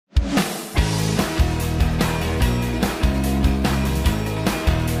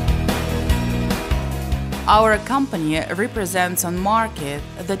Our company represents on market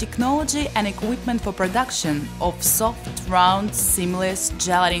the technology and equipment for production of soft, round, seamless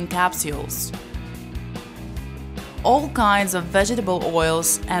gelatin capsules. All kinds of vegetable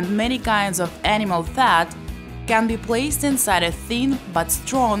oils and many kinds of animal fat can be placed inside a thin but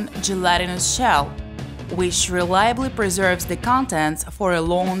strong gelatinous shell, which reliably preserves the contents for a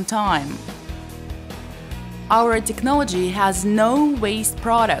long time. Our technology has no waste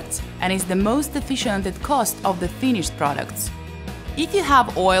products and is the most efficient at cost of the finished products. If you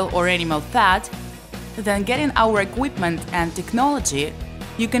have oil or animal fat, then getting our equipment and technology,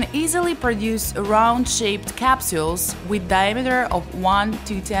 you can easily produce round-shaped capsules with diameter of 1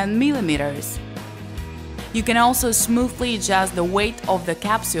 to 10 millimeters. You can also smoothly adjust the weight of the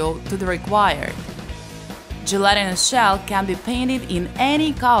capsule to the required. Gelatinous shell can be painted in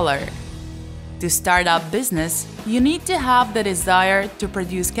any color. To start up business, you need to have the desire to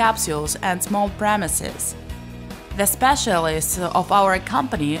produce capsules and small premises. The specialists of our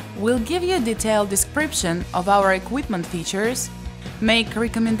company will give you a detailed description of our equipment features, make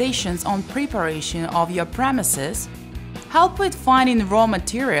recommendations on preparation of your premises, help with finding raw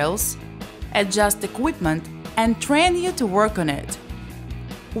materials, adjust equipment, and train you to work on it.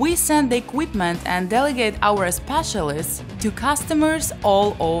 We send the equipment and delegate our specialists to customers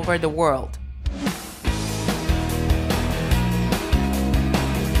all over the world.